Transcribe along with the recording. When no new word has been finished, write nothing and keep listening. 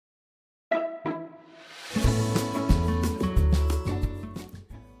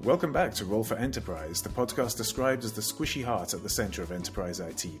welcome back to Roll for Enterprise, the podcast described as the squishy heart at the center of enterprise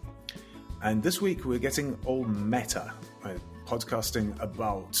IT. And this week we're getting all meta, podcasting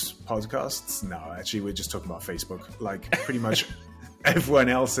about podcasts. No, actually we're just talking about Facebook, like pretty much everyone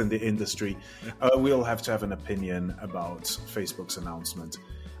else in the industry. We'll have to have an opinion about Facebook's announcement.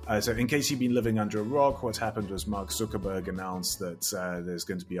 So in case you've been living under a rock, what happened was Mark Zuckerberg announced that there's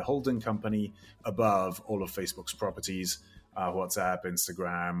going to be a holding company above all of Facebook's properties, WhatsApp,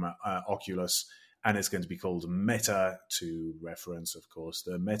 Instagram, Oculus, and it's going to be called Meta, to reference, of course,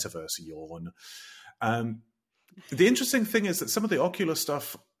 the metaverse yawn. The interesting thing is that some of the Oculus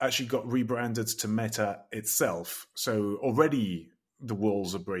stuff actually got rebranded to Meta itself. So already the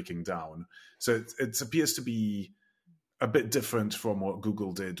walls are breaking down. So it appears to be a bit different from what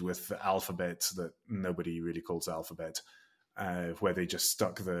Google did with Alphabet, that nobody really calls Alphabet, where they just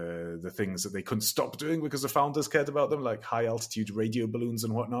stuck the things that they couldn't stop doing because the founders cared about them, like high-altitude radio balloons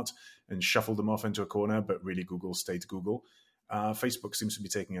and whatnot, and shuffled them off into a corner, but really Google stayed Google. Facebook seems to be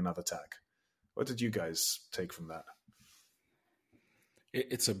taking another tack. What did you guys take from that?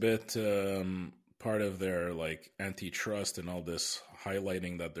 It's a bit part of their like antitrust and all this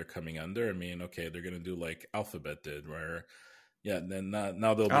highlighting that they're coming under. I mean, okay, they're going to do like Alphabet did, where then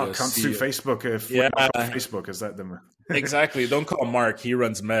now they'll be can't sue Facebook if Facebook is that them. Exactly. Don't call Mark. He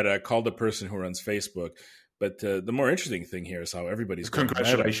runs Meta. Call the person who runs Facebook. But the more interesting thing here is how everybody's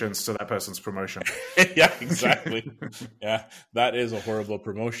congratulations to that person's promotion. Yeah, exactly. Yeah, that is a horrible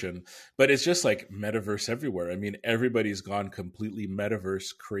promotion. But it's just like metaverse everywhere. I mean, everybody's gone completely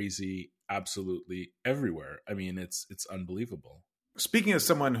metaverse crazy, absolutely everywhere. I mean, it's unbelievable. Speaking as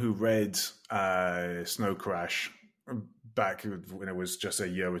someone who read Snow Crash back when it was just a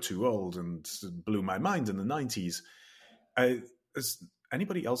year or two old and blew my mind in the 90s, has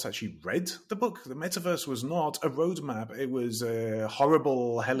anybody else actually read the book? The metaverse was not a roadmap. It was a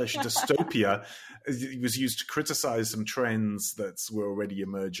horrible, hellish dystopia. It was used to criticize some trends that were already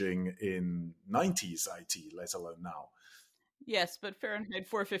emerging in 90s IT, let alone now. Yes, but Fahrenheit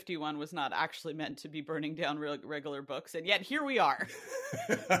 451 was not actually meant to be burning down regular books, and yet here we are.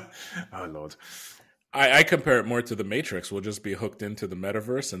 Oh, Lord. I compare it more to the Matrix. We'll just be hooked into the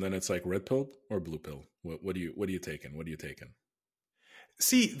metaverse, and then it's like red pill or blue pill. What are you taking? What are you taking?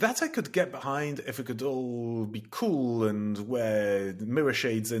 See, that I could get behind if it could all be cool and wear mirror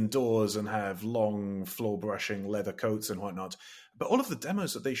shades indoors and have long floor brushing leather coats and whatnot. But all of the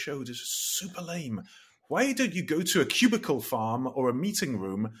demos that they showed is super lame. Why don't you go to a cubicle farm or a meeting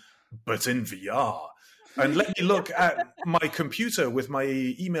room, but in VR? And let me look at my computer with my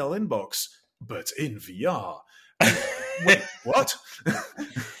email inbox, but in VR. Wait, what?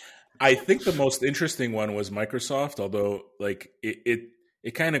 I think the most interesting one was Microsoft, although like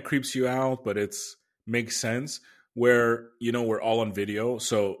it kind of creeps you out, but it's makes sense where, we're all on video.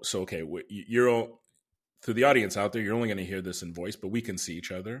 So okay, you're all, to the audience out there, you're only going to hear this in voice, but we can see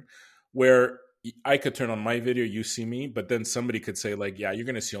each other, where I could turn on my video, you see me, but then somebody could say like, yeah, you're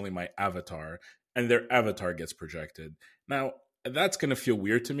going to see only my avatar, and their avatar gets projected. Now, that's going to feel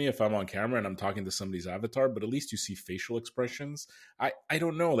weird to me if I'm on camera and I'm talking to somebody's avatar, but at least you see facial expressions. I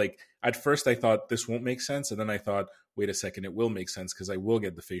don't know. Like at first I thought this won't make sense. And then I thought, wait a second, it will make sense because I will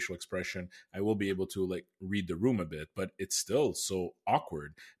get the facial expression. I will be able to like read the room a bit, but it's still so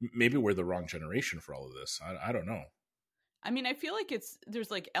awkward. Maybe we're the wrong generation for all of this. I don't know. I mean, I feel like there's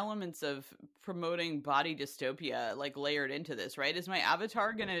like elements of promoting body dystopia like layered into this, right? Is my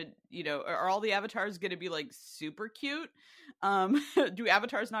avatar gonna, are all the avatars gonna be like super cute? Do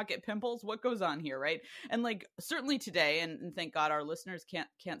avatars not get pimples? What goes on here, right? And like certainly today, and thank God our listeners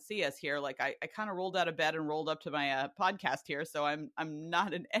can't see us here. Like I kind of rolled out of bed and rolled up to my podcast here, so I'm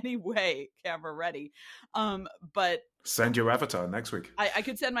not in any way camera ready. But send your avatar next week. I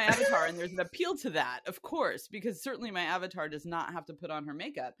could send my avatar, and there's an appeal to that, of course, because certainly my avatar does not have to put on her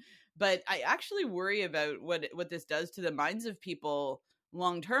makeup. But I actually worry about what this does to the minds of people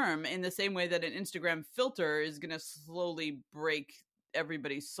long term, in the same way that an Instagram filter is going to slowly break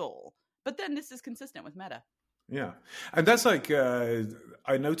everybody's soul. But then this is consistent with Meta. Yeah. And that's like,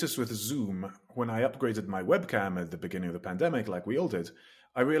 I noticed with Zoom, when I upgraded my webcam at the beginning of the pandemic, like we all did,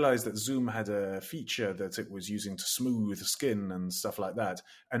 I realized that Zoom had a feature that it was using to smooth skin and stuff like that.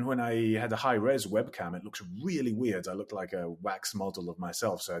 And when I had a high-res webcam, it looked really weird. I looked like a wax model of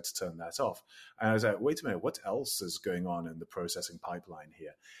myself, so I had to turn that off. And I was like, wait a minute, what else is going on in the processing pipeline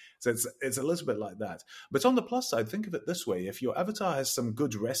here? So it's a little bit like that. But on the plus side, think of it this way. If your avatar has some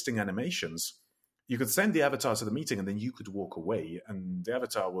good resting animations, you could send the avatar to the meeting and then you could walk away and the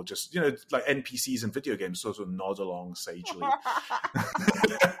avatar will just, like NPCs in video games, sort of nod along sagely.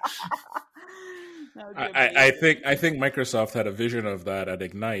 I think Microsoft had a vision of that at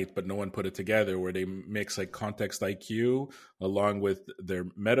Ignite, but no one put it together. Where they mix like Context IQ along with their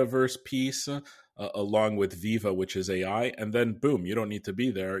metaverse piece, along with Viva, which is AI, and then boom, you don't need to be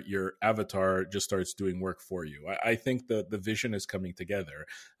there. Your avatar just starts doing work for you. I think the vision is coming together.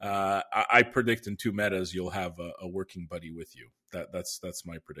 I predict in 2 metas you'll have a working buddy with you. That's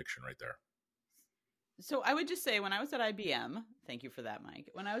my prediction right there. So I would just say, when I was at IBM, thank you for that, Mike.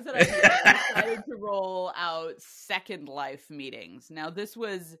 When I was at IBM, I decided to roll out Second Life meetings. Now, this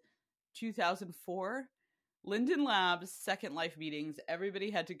was 2004. Linden Labs, Second Life meetings. Everybody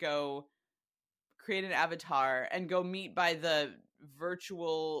had to go create an avatar and go meet by the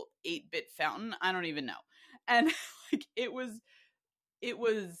virtual 8-bit fountain. I don't even know. And like it was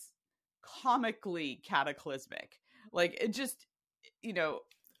comically cataclysmic. Like it just,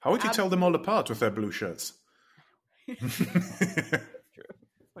 How would you tell them all apart with their blue shirts? True.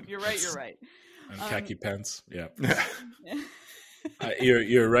 You're right. And khaki pants, yeah.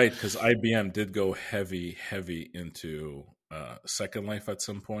 You're right, because IBM did go heavy into Second Life at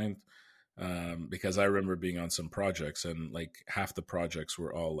some point. Because I remember being on some projects, and like half the projects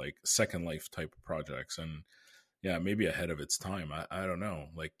were all like Second Life type of projects, and yeah, maybe ahead of its time. I don't know.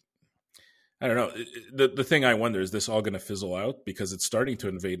 Like, I don't know. The thing I wonder, is this all going to fizzle out? Because it's starting to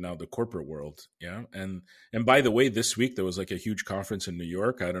invade now the corporate world. Yeah. And by the way, this week there was like a huge conference in New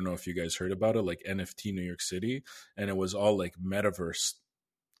York. I don't know if you guys heard about it, like NFT New York City. And it was all like metaverse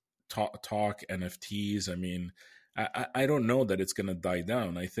talk NFTs. I mean, I don't know that it's going to die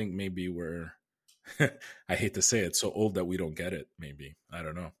down. I think maybe we're, I hate to say it, so old that we don't get it. Maybe. I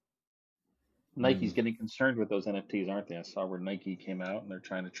don't know. Nike's getting concerned with those NFTs, aren't they? I saw where Nike came out and they're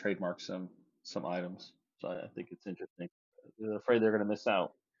trying to trademark some items. So I think it's interesting. They're afraid they're going to miss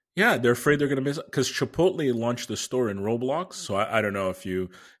out. Yeah, they're afraid they're going to miss out because Chipotle launched the store in Roblox. So I don't know if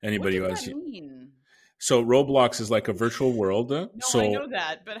anybody what who does has. That mean? So Roblox is like a virtual world. No, so, I know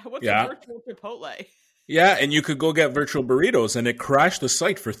that, but what's a virtual Chipotle? Yeah, and you could go get virtual burritos, and it crashed the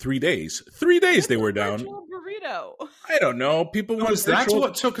site for 3 days. 3 days they were down. Virtual burrito. I don't know. People want was that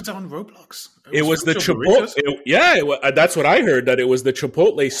what took it down Roblox? It was the Chipotle. That's what I heard. That it was the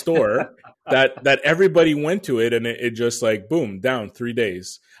Chipotle store that everybody went to it, and it just like boom down 3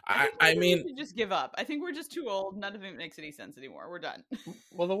 days. I mean, we should just give up. I think we're just too old. None of it makes any sense anymore. We're done.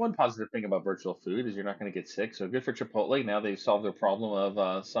 Well, the one positive thing about virtual food is you're not going to get sick. So good for Chipotle. Now they've solved their problem of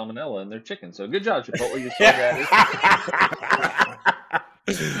salmonella in their chicken. So good job, Chipotle. You solved that.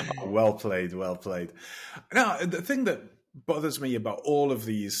 Well played. Now, the thing that bothers me about all of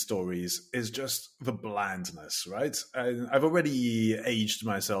these stories is just the blandness, right? I've already aged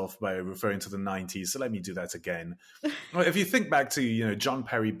myself by referring to the 90s, so let me do that again. If you think back to, John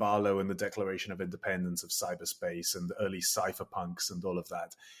Perry Barlow and the Declaration of Independence of Cyberspace and the early cypherpunks and all of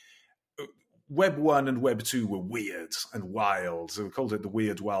that, Web 1 and Web 2 were weird and wild. So we called it the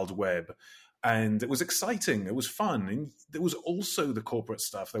Weird Wild Web. And it was exciting. It was fun. And there was also the corporate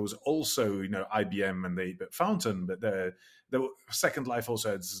stuff. There was also, IBM and the 8-bit fountain. But Second Life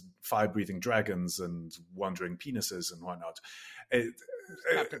also had fire-breathing dragons and wandering penises and whatnot.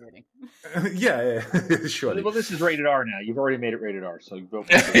 Yeah, surely. Well, this is rated R now. You've already made it rated R, so go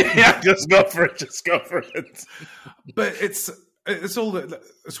for it. Yeah, just go for it. But it's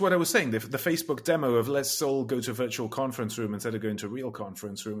what I was saying. The Facebook demo of let's all go to a virtual conference room instead of going to a real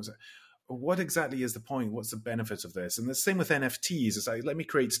conference room. What exactly is the point? What's the benefit of this? And the same with NFTs. It's like, let me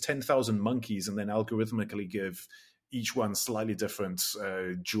create 10,000 monkeys and then algorithmically give each one slightly different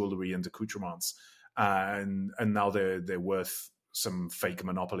jewelry and accoutrements. And now they're worth some fake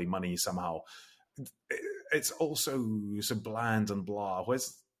monopoly money somehow. It's also so bland and blah.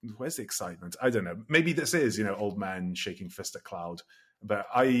 Where's the excitement? I don't know. Maybe this is, old man shaking fist at cloud. But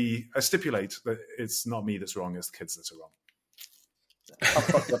I stipulate that it's not me that's wrong, it's the kids that are wrong. How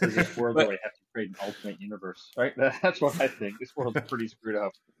fucked up is this world where we have to create an alternate universe, right? That's what I think. This world's pretty screwed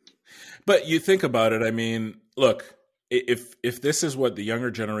up. But you think about it, I mean, look, if this is what the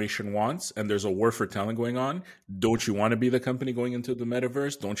younger generation wants and there's a war for talent going on, don't you want to be the company going into the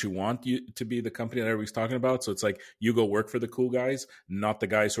metaverse? Don't you want to be the company that everybody's talking about? So it's like you go work for the cool guys, not the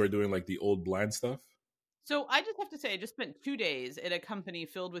guys who are doing like the old bland stuff. So I just have to say, I just spent 2 days at a company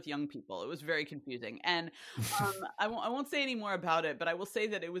filled with young people. It was very confusing. And I won't say any more about it, but I will say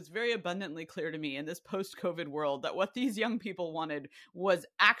that it was very abundantly clear to me in this post-COVID world that what these young people wanted was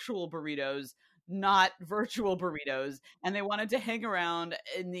actual burritos, not virtual burritos. And they wanted to hang around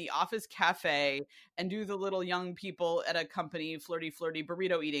in the office cafe and do the little young people at a company flirty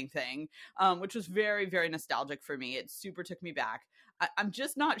burrito eating thing, which was very, very nostalgic for me. It super took me back. I'm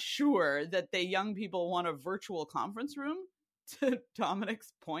just not sure that the young people want a virtual conference room to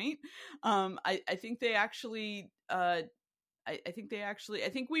Dominic's point. I think they actually, I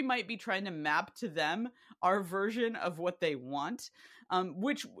think we might be trying to map to them our version of what they want,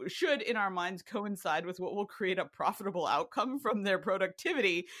 which should, in our minds, coincide with what will create a profitable outcome from their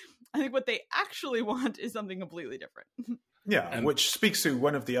productivity. I think what they actually want is something completely different. Yeah, which speaks to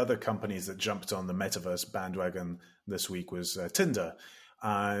one of the other companies that jumped on the metaverse bandwagon this week was Tinder.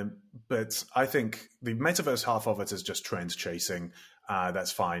 But I think the metaverse half of it is just trend chasing.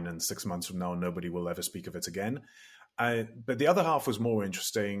 That's fine. And 6 months from now, nobody will ever speak of it again. But the other half was more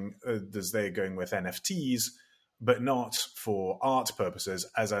interesting, as they're going with NFTs, but not for art purposes.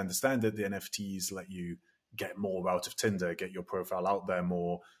 As I understand it, the NFTs let you get more out of Tinder, get your profile out there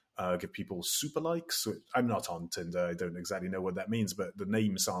more, give people super likes. I'm not on Tinder. I don't exactly know what that means, but the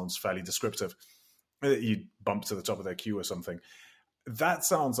name sounds fairly descriptive. You bump to the top of their queue or something. That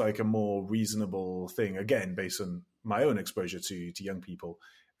sounds like a more reasonable thing, again, based on my own exposure to young people.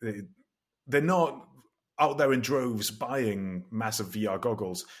 They're not out there in droves buying massive VR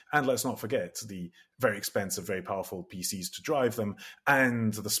goggles. And let's not forget the very expensive, very powerful PCs to drive them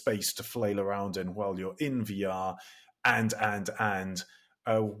and the space to flail around in while you're in VR. And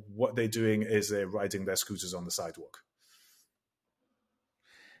what they're doing is they're riding their scooters on the sidewalk.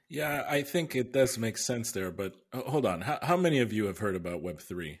 Yeah, I think it does make sense there. But hold on. How many of you have heard about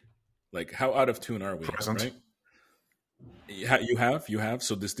Web3? Like, how out of tune are we? Present. Right? You have.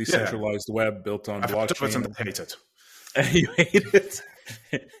 So this decentralized web built on blockchain. I hate it. You hate it.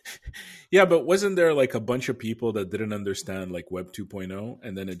 Yeah, but wasn't there like a bunch of people that didn't understand like Web 2.0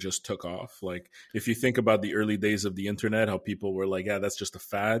 and then it just took off? Like if you think about the early days of the internet, how people were like, yeah, that's just a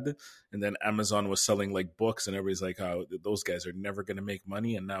fad. And then Amazon was selling like books and everybody's like, oh, those guys are never going to make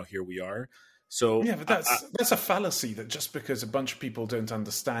money. And now here we are. So yeah, but that's a fallacy that just because a bunch of people don't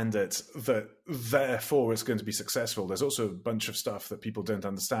understand it, that therefore it's going to be successful. There's also a bunch of stuff that people don't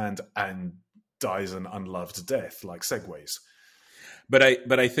understand and dies an unloved death, like Segways. But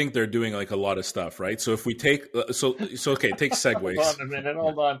I think they're doing like a lot of stuff, right? So if we take okay, take Segways. Hold on a minute,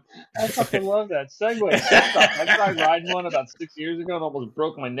 hold on. I fucking love that Segway. I tried riding one about 6 years ago and almost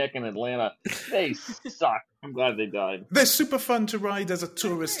broke my neck in Atlanta. They suck. I'm glad they died. They're super fun to ride as a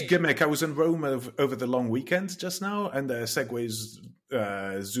tourist gimmick. I was in Rome over the long weekend just now, and there are Segways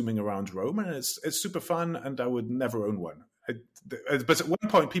zooming around Rome, and it's super fun. And I would never own one. But at one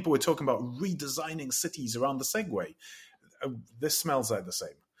point, people were talking about redesigning cities around the Segway. This smells like the same.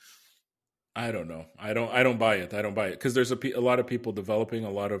 I don't know. I don't buy it. I don't buy it because there's a lot of people developing,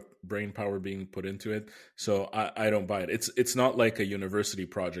 a lot of brain power being put into it. So I don't buy it. It's not like a university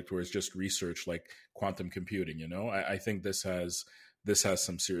project where it's just research like quantum computing. You know, I think this has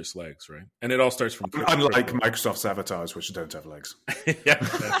some serious legs, right? And it all starts from unlike Microsoft's avatars, which don't have legs. Yeah,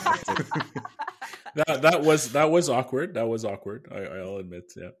 that was awkward. That was awkward. I'll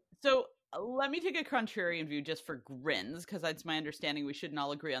admit. Yeah. So let me take a contrarian view just for grins, because it's my understanding we shouldn't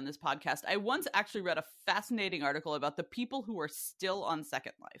all agree on this podcast. I once actually read a fascinating article about the people who are still on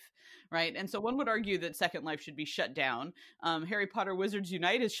Second Life, right? And so one would argue that Second Life should be shut down. Harry Potter Wizards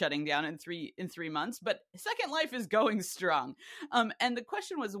Unite is shutting down in 3 months, but Second Life is going strong. And the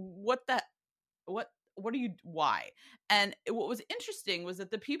question was, why? And what was interesting was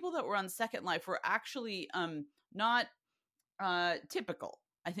that the people that were on Second Life were actually not typical,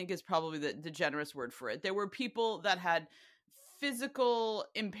 I think is probably the generous word for it. There were people that had physical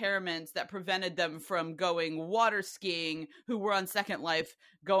impairments that prevented them from going water skiing who were on Second Life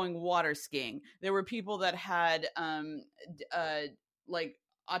going water skiing. There were people that had like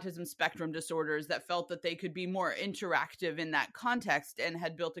autism spectrum disorders that felt that they could be more interactive in that context and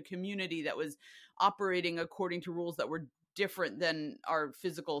had built a community that was operating according to rules that were different than our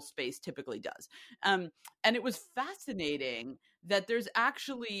physical space typically does. And it was fascinating that there's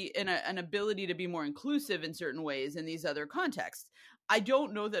actually an ability to be more inclusive in certain ways in these other contexts. I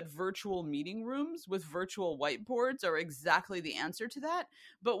don't know that virtual meeting rooms with virtual whiteboards are exactly the answer to that.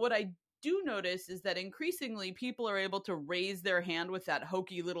 But what I do notice is that increasingly people are able to raise their hand with that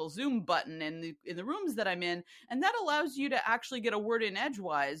hokey little Zoom button in the rooms that I'm in. And that allows you to actually get a word in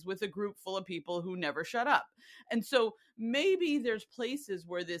edgewise with a group full of people who never shut up. And so maybe there's places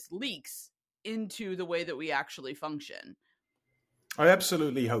where this leaks into the way that we actually function. I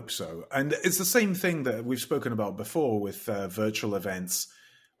absolutely hope so. And it's the same thing that we've spoken about before with virtual events,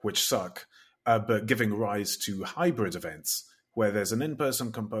 which suck, but giving rise to hybrid events, where there's an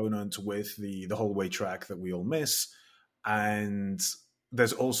in-person component with the hallway track that we all miss. And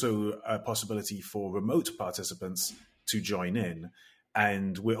there's also a possibility for remote participants to join in.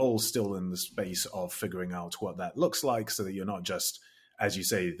 And we're all still in the space of figuring out what that looks like so that you're not just, as you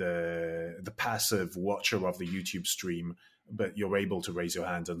say, the passive watcher of the YouTube stream but you're able to raise your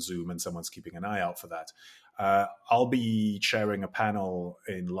hand on Zoom and someone's keeping an eye out for that. I'll be chairing a panel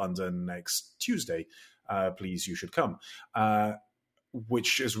in London next Tuesday. Please, you should come.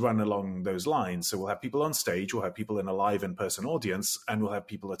 Which is run along those lines. So we'll have people on stage, we'll have people in a live in-person audience, and we'll have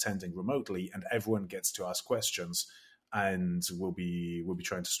people attending remotely, and everyone gets to ask questions, and we'll be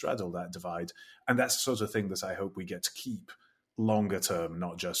trying to straddle that divide. And that's the sort of thing that I hope we get to keep longer term,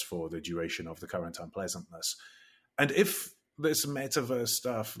 not just for the duration of the current unpleasantness. And if this metaverse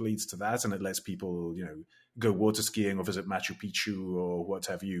stuff leads to that, and it lets people, go water skiing or visit Machu Picchu or what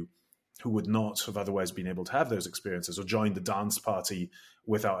have you, who would not have otherwise been able to have those experiences, or join the dance party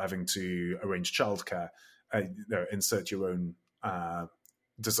without having to arrange childcare, insert your own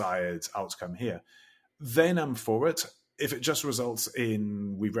desired outcome here, then I'm for it. If it just results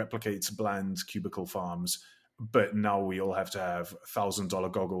in we replicate bland cubicle farms, but now we all have to have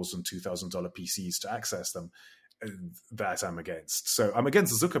 $1,000 goggles and $2,000 PCs to access them, that I'm against. So I'm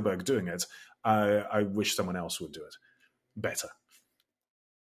against Zuckerberg doing it. I wish someone else would do it better.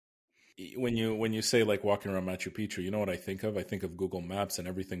 When you say like walking around Machu Picchu, you know what I think of? I think of Google Maps and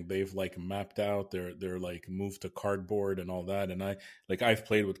everything they've like mapped out. They're like moved to cardboard and all that. And I've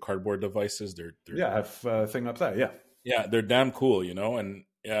played with cardboard devices. They're I have a thing up there. Yeah, they're damn cool, And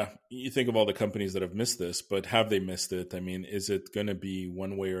yeah, you think of all the companies that have missed this, but have they missed it? I mean, is it going to be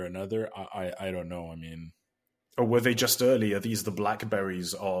one way or another? I don't know. I mean, or were they just early? Are these the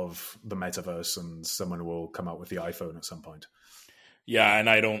Blackberries of the metaverse, and someone will come out with the iPhone at some point? Yeah, and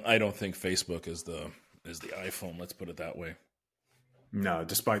I don't think Facebook is the iPhone. Let's put it that way. No,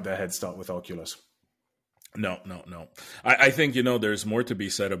 despite their head start with Oculus. No. I think there's more to be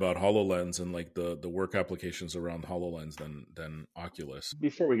said about HoloLens and like the work applications around HoloLens than Oculus.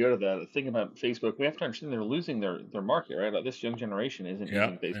 Before we go to that, the thing about Facebook, we have to understand they're losing their market, right? Like this young generation isn't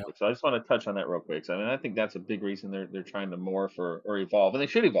using Facebook. Yeah. So I just want to touch on that real quick. So, I think that's a big reason they're trying to morph or evolve, and they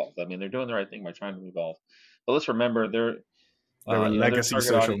should evolve. I mean, they're doing the right thing by trying to evolve. But let's remember they're a legacy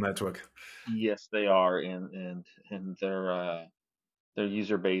social network. Yes, they are, and their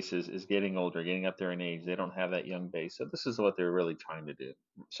user base is getting older, getting up there in age. They don't have that young base, so this is what they're really trying to do.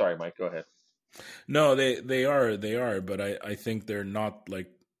 Sorry, Mike, go ahead. No, they are, but I think they're not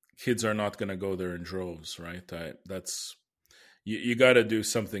like kids are not going to go there in droves, right? That's you got to do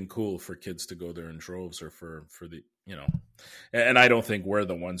something cool for kids to go there in droves, or for the and I don't think we're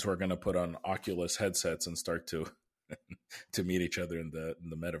the ones who are going to put on Oculus headsets and start to meet each other in the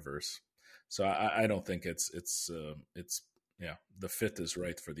metaverse. So I don't think it's the fit is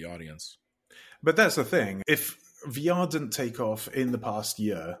right for the audience. But that's the thing. If VR didn't take off in the past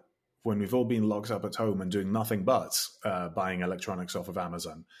year, when we've all been locked up at home and doing nothing but buying electronics off of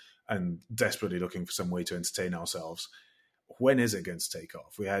Amazon and desperately looking for some way to entertain ourselves, when is it going to take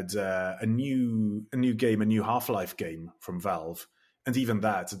off? We had a new game, a new Half-Life game from Valve, and even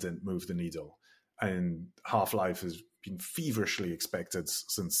that didn't move the needle. And Half-Life has been feverishly expected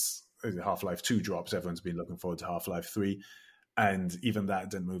since Half-Life 2 dropped. Everyone's been looking forward to Half-Life 3. And even that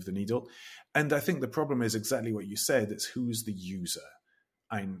didn't move the needle. And I think the problem is exactly what you said. It's who's the user.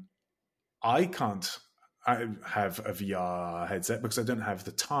 I can't have a VR headset because I don't have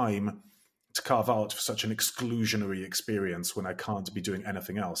the time to carve out such an exclusionary experience when I can't be doing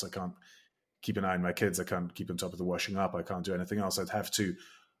anything else. I can't keep an eye on my kids. I can't keep on top of the washing up. I can't do anything else. I'd have to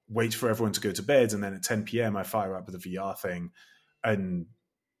wait for everyone to go to bed, and then at 10 p.m. I fire up the VR thing and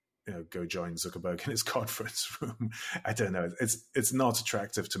go join Zuckerberg in his conference room. I don't know. It's not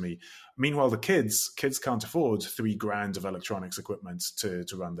attractive to me. Meanwhile, the kids can't afford $3,000 of electronics equipment to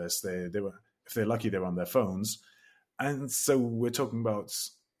run this. If they're lucky, they're on their phones, and so we're talking about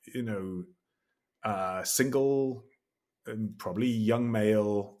single, and probably young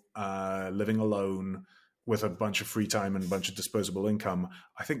male, living alone with a bunch of free time and a bunch of disposable income.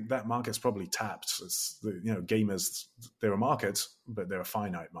 I think that market's probably tapped. It's gamers, they're a market, but they're a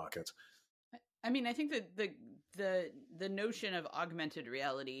finite market. I mean, I think that the notion of augmented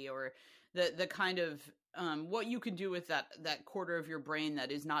reality, or the kind of what you can do with that quarter of your brain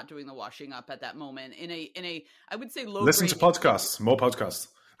that is not doing the washing up at that moment in a I would say low. Listen to podcasts, more podcasts.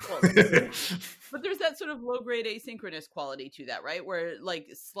 Well, but there's that sort of low grade asynchronous quality to that, right? Where like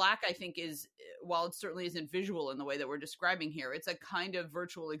Slack, I think is, while it certainly isn't visual in the way that we're describing here, it's a kind of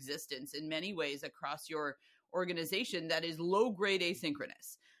virtual existence in many ways across your organization that is low grade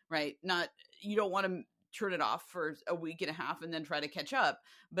asynchronous, right? Not, you don't want to turn it off for a week and a half and then try to catch up,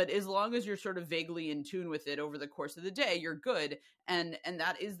 but as long as you're sort of vaguely in tune with it over the course of the day, you're good. And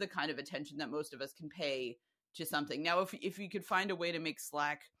that is the kind of attention that most of us can pay to something. Now, if you could find a way to make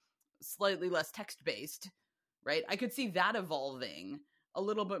Slack slightly less text-based, right? I could see that evolving a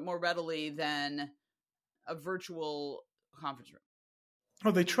little bit more readily than a virtual conference room.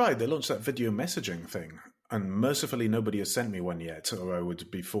 Oh, they tried. They launched that video messaging thing, and mercifully nobody has sent me one yet, or I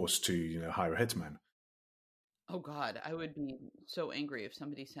would be forced to, hire a hitman. Oh God, I would be so angry if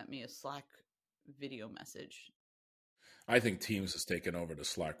somebody sent me a Slack video message. I think Teams has taken over the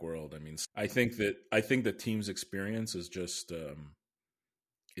Slack world. I mean, I think that Teams experience is just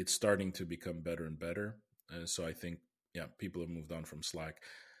it's starting to become better and better. So I think people have moved on from Slack.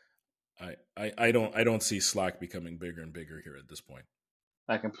 I don't see Slack becoming bigger and bigger here at this point.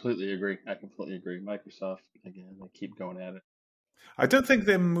 I completely agree. Microsoft, again, they keep going at it. I don't think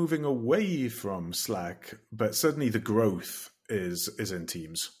they're moving away from Slack, but certainly the growth is in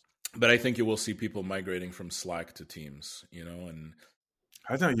Teams. But I think you will see people migrating from Slack to Teams, and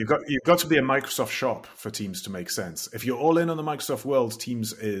I don't know, you've got to be a Microsoft shop for Teams to make sense. If you're all in on the Microsoft world,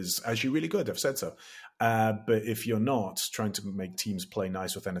 Teams is actually really good. I've said so. But if you're not, trying to make Teams play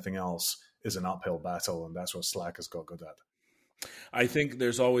nice with anything else is an uphill battle, and that's what Slack has got good at. I think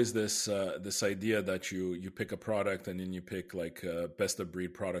there's always this idea that you pick a product and then you pick like best of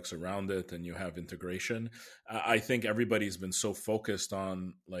breed products around it and you have integration. I think everybody's been so focused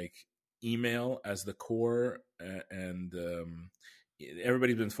on like email as the core and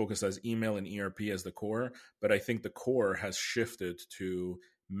everybody's been focused as email and ERP as the core, but I think the core has shifted to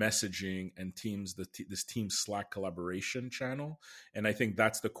messaging and Teams, this Team Slack collaboration channel, and I think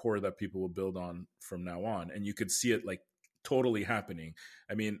that's the core that people will build on from now on. And you could see it like totally happening.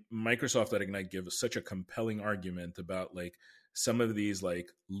 I mean, Microsoft at Ignite gives such a compelling argument about like some of these like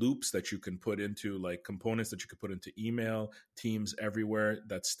loops that you can put into like components that you could put into email, Teams everywhere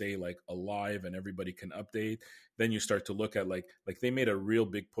that stay like alive and everybody can update. Then you start to look at like they made a real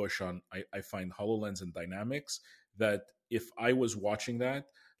big push on, I find HoloLens and Dynamics, that if I was watching that,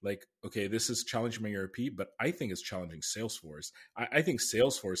 like, okay, this is challenging my ERP, but I think it's challenging Salesforce. I think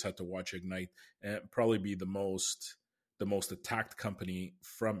Salesforce had to watch Ignite and probably be the most attacked company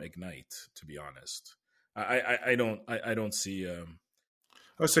from Ignite, to be honest. I don't see.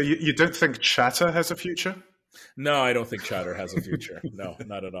 So you don't think Chatter has a future? No, I don't think Chatter has a future. No,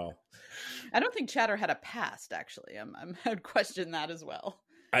 not at all. I don't think Chatter had a past. Actually, I'd question that as well.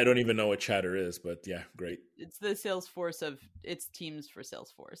 I don't even know what Chatter is, but yeah, great. It's the Salesforce of it's Teams for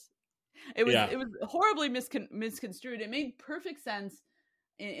Salesforce. It was horribly misconstrued. It made perfect sense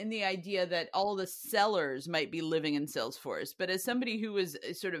in the idea that all the sellers might be living in Salesforce. But as somebody who is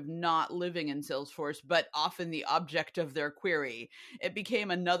sort of not living in Salesforce, but often the object of their query, it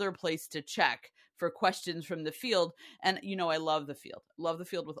became another place to check for questions from the field. And, I love the field. Love the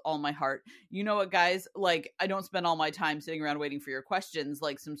field with all my heart. You know what, guys? Like, I don't spend all my time sitting around waiting for your questions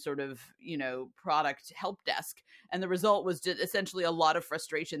like some sort of, product help desk. And the result was just essentially a lot of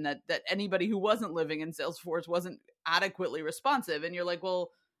frustration that anybody who wasn't living in Salesforce wasn't adequately responsive. And you're like,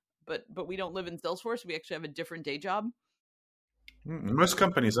 well, but we don't live in Salesforce. We actually have a different day job. Most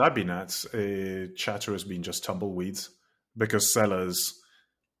companies I've been at, Chatter has been just tumbleweeds because sellers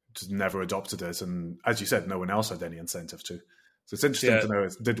just never adopted it. And as you said, no one else had any incentive to. So it's interesting to know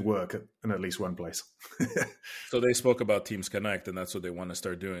it did work in at least one place. So they spoke about Teams Connect, and that's what they want to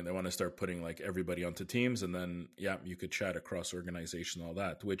start doing. They want to start putting like everybody onto Teams, and then, you could chat across organization, all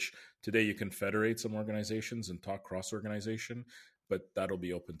that, which today you can federate some organizations and talk cross-organization, but that'll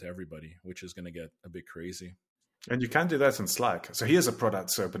be open to everybody, which is going to get a bit crazy. And you can do that in Slack. So here's a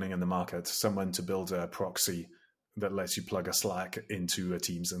product opening in the market, someone to build a proxy that lets you plug a Slack into a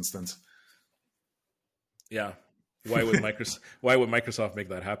Teams instance. Yeah. Why would Microsoft make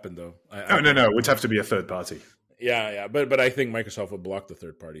that happen, though? No. It would have to be a third party. Yeah. But I think Microsoft would block the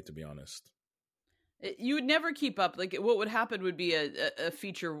third party, to be honest. You would never keep up. Like, what would happen would be a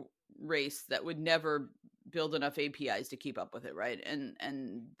feature race that would never build enough APIs to keep up with it, right?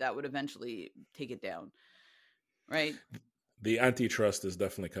 And that would eventually take it down, right? The antitrust is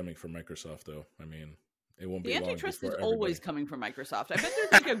definitely coming from Microsoft, though. I mean, it won't be long. The antitrust is everybody... always coming from Microsoft. I bet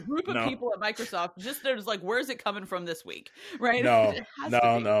there's like a group of people at Microsoft just there's like, where's it coming from this week, right? No,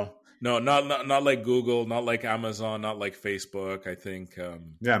 not like Google, not like Amazon, not like Facebook. I think.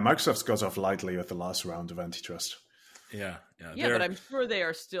 Microsoft's got off lightly with the last round of antitrust. Yeah. But I'm sure they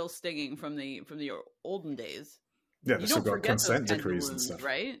are still stinging from the olden days. Yeah, they've still got consent decrees and stuff,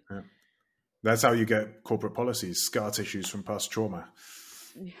 right? Yeah. That's how you get corporate policies, scar tissues from past trauma.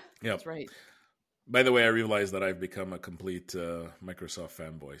 Yeah, that's right. By the way, I realized that I've become a complete Microsoft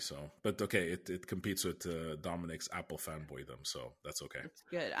fanboy. But okay, it competes with Dominic's Apple fanboydom, so that's okay. That's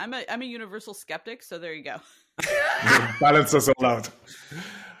good. I'm a universal skeptic, so there you go. Balance us all out.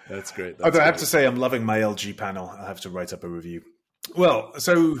 That's great. Although I have to say, I'm loving my LG panel. I have to write up a review. Well,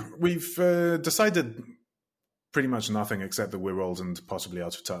 so we've decided pretty much nothing except that we're old and possibly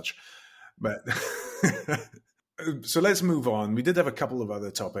out of touch. But So let's move on. We did have a couple of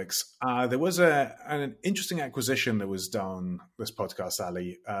other topics. There was an interesting acquisition that was done this podcast,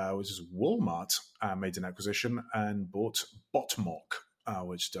 Ali, which is Walmart made an acquisition and bought Botmock,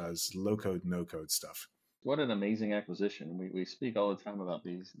 which does low-code, no-code stuff. What an amazing acquisition. We speak all the time about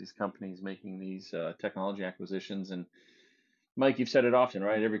these companies making these technology acquisitions. And Mike, you've said it often,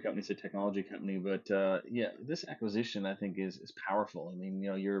 right? Every company's a technology company, but this acquisition I think is powerful. I mean,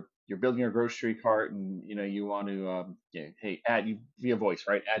 you're building your grocery cart, and you want to add via voice,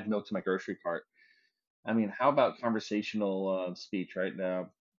 right? Add milk to my grocery cart. I mean, how about conversational speech, right? A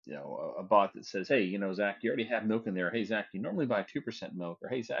bot that says, hey, Zach, you already have milk in there. Hey, Zach, you normally buy 2% milk. Or,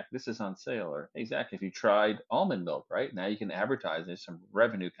 hey, Zach, this is on sale. Or, hey, Zach, if you tried almond milk, right? Now you can advertise. There's some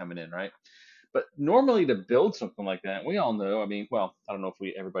revenue coming in, right? But normally to build something like that, we all know, I mean, well, I don't know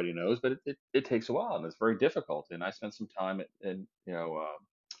if everybody knows, but it takes a while and it's very difficult. And I spent some time in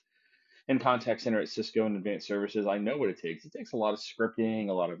contact center at Cisco and advanced services. I know what it takes. It takes a lot of scripting,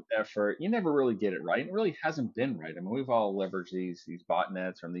 a lot of effort. You never really get it right. It really hasn't been right. I mean, we've all leveraged these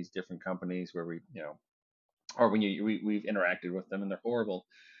botnets from these different companies where we've interacted with them and they're horrible.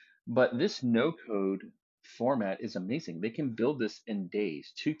 But this no code format is amazing. They can build this in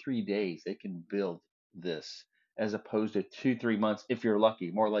days, 2-3 days. They can build this as opposed to 2-3 months if you're lucky,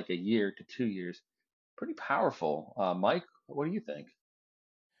 more like a year to 2 years. Pretty powerful. Mike, what do you think?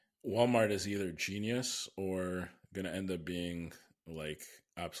 Walmart is either genius or going to end up being like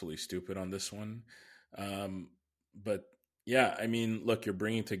absolutely stupid on this one. But yeah, I mean, look, you're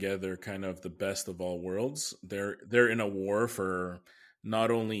bringing together kind of the best of all worlds. They're in a war for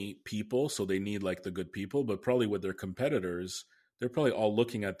not only people, so they need like the good people, but probably with their competitors, they're probably all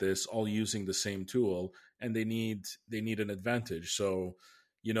looking at this, all using the same tool, and they need an advantage. So,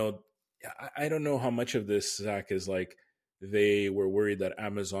 I don't know how much of this, Zach, is like they were worried that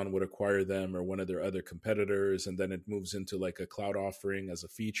Amazon would acquire them or one of their other competitors, and then it moves into like a cloud offering as a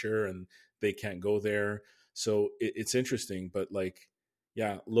feature and they can't go there. So it's interesting, but like,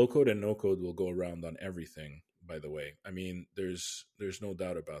 yeah, low code and no code will go around on everything, by the way. I mean, there's no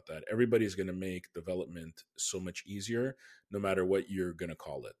doubt about that. Everybody's going to make development so much easier, no matter what you're going to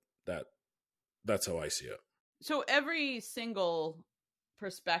call it. That's how I see it. So every single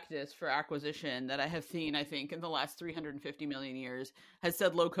prospectus for acquisition that I have seen, I think, in the last 350 million years has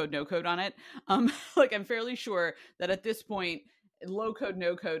said low code, no code on it. Like I'm fairly sure that at this point, low code,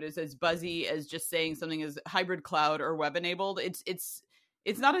 no code is as buzzy as just saying something is hybrid cloud or web enabled. It's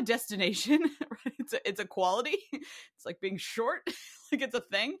not a destination, right? It's a quality. It's like being short, like it's a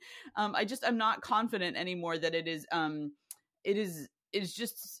thing. I'm not confident anymore that it is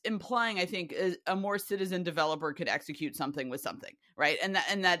just implying, I think, a more citizen developer could execute something with something, right?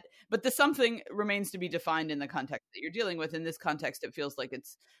 But the something remains to be defined in the context that you're dealing with. In this context, it feels like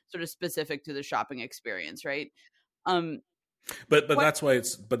it's sort of specific to the shopping experience, right? But that's why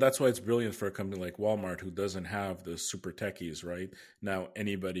it's brilliant for a company like Walmart, who doesn't have the super techies, right? Now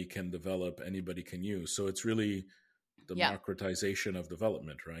anybody can develop, anybody can use. So it's really democratization of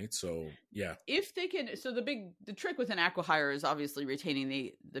development, right? So yeah, if they can. So the trick with an acqui-hire is obviously retaining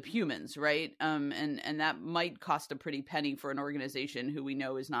the humans, right? And that might cost a pretty penny for an organization who we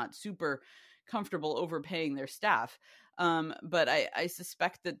know is not super comfortable overpaying their staff. But I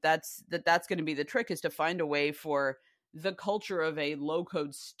suspect that's going to be the trick, is to find a way for the culture of a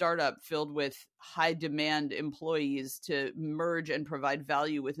low-code startup filled with high-demand employees to merge and provide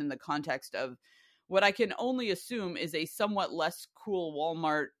value within the context of what I can only assume is a somewhat less cool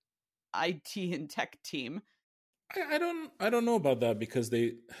Walmart IT and tech team. I don't know about that, because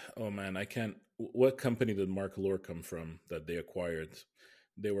what company did Mark Lore come from that they acquired?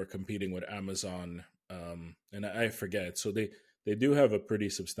 They were competing with Amazon, and I forget. So they do have a pretty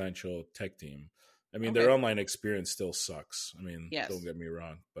substantial tech team. I mean, Their online experience still sucks. I mean, yes. Don't get me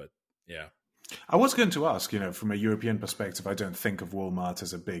wrong, but yeah. I was going to ask, from a European perspective, I don't think of Walmart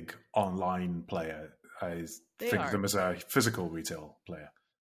as a big online player. I think of them as a physical retail player.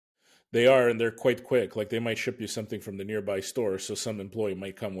 They are, and they're quite quick. Like, they might ship you something from the nearby store, so some employee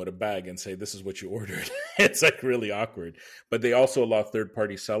might come with a bag and say, this is what you ordered. It's like really awkward. But they also allow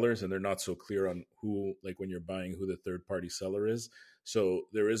third-party sellers, and they're not so clear on who, like when you're buying, who the third-party seller is. So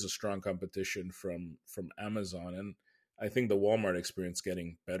there is a strong competition from Amazon, and I think the Walmart experience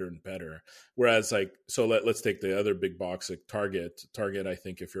getting better and better. Whereas, like, so let's take the other big box, like Target. Target, I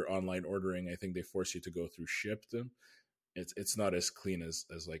think if you're online ordering, I think they force you to go through Shipt. It's not as clean as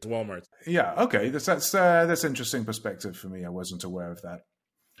like Walmart. Yeah, okay, that's interesting perspective for me. I wasn't aware of that.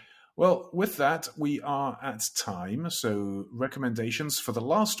 Well, with that, we are at time. So recommendations for the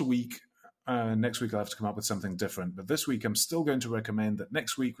last week. Next week I'll have to come up with something different. But this week I'm still going to recommend that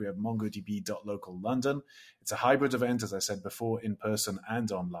next week we have MongoDB.local London. It's a hybrid event, as I said before, in person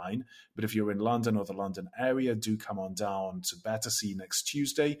and online. But if you're in London or the London area, do come on down to Battersea next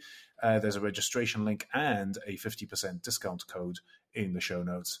Tuesday. There's a registration link and a 50% discount code in the show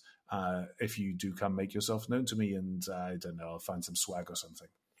notes. If you do come, make yourself known to me, and I don't know, I'll find some swag or something.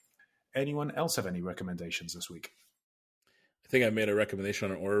 Anyone else have any recommendations this week? I think I made a recommendation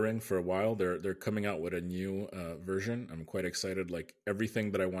on Oura Ring for a while. They're coming out with a new version. I'm quite excited. Like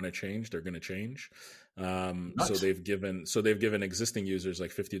everything that I want to change, they're going to change. Nice. So they've given existing users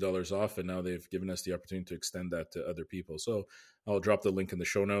like $50 off, and now they've given us the opportunity to extend that to other people. So I'll drop the link in the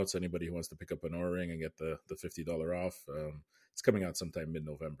show notes. Anybody who wants to pick up an Oura Ring and get the $50 off, it's coming out sometime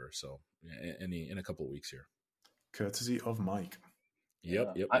mid-November. So in a couple of weeks here. Courtesy of Mike.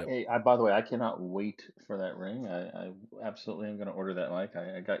 Yep. I by the way, I cannot wait for that ring. I absolutely am going to order that, Mike.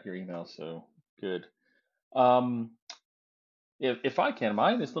 I got your email, so good. If I can,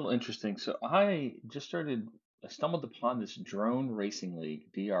 mine is a little interesting. So I stumbled upon this drone racing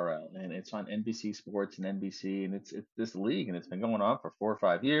league, DRL, and it's on NBC Sports and NBC, and it's this league, and it's been going on for 4 or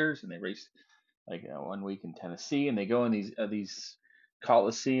 5 years, and they race like 1 week in Tennessee, and they go in these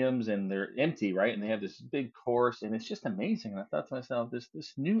coliseums, and they're empty, right? And they have this big course, and it's just amazing. And I thought to myself,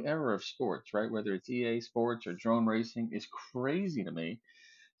 this new era of sports, right? Whether it's EA Sports or drone racing, is crazy to me.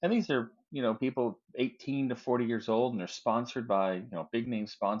 And these are, people 18 to 40 years old, and they're sponsored by, big name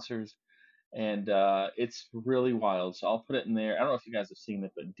sponsors. And it's really wild. So I'll put it in there. I don't know if you guys have seen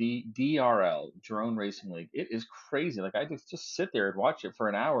it, but DRL, Drone Racing League, it is crazy. Like I just sit there and watch it for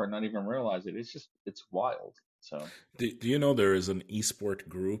an hour and not even realize it. It's wild. So do you know there is an esport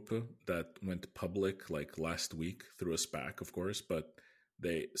group that went public like last week through a SPAC, of course, but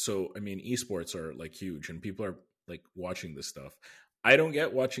esports are like huge and people are like watching this stuff. I don't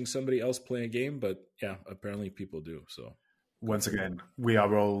get watching somebody else play a game, but yeah, apparently people do. So once again, we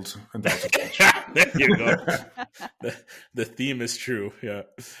are old and that's there you go. The theme is true. Yeah.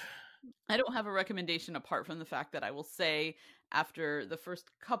 I don't have a recommendation apart from the fact that I will say after the first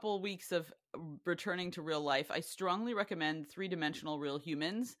couple weeks of returning to real life, I strongly recommend 3-dimensional real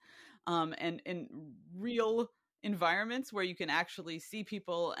humans and in real environments where you can actually see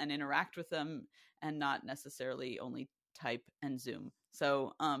people and interact with them and not necessarily only type and Zoom.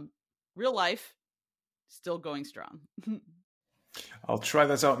 So real life, still going strong. I'll try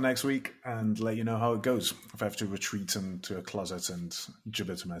that out next week and let you know how it goes. If I have to retreat into a closet and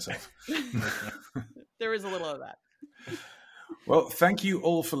gibber to myself. There is a little of that. Well, thank you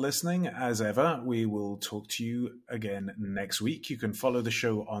all for listening. As ever, we will talk to you again next week. You can follow the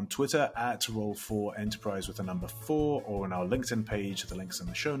show on Twitter at Roll4Enterprise with the number 4 or on our LinkedIn page. The link's in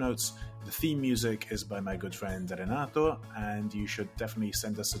the show notes. The theme music is by my good friend Renato, and you should definitely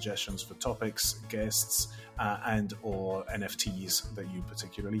send us suggestions for topics, guests, and or NFTs that you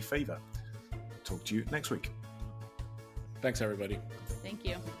particularly favor. Talk to you next week. Thanks, everybody. Thank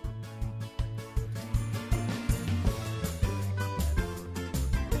you.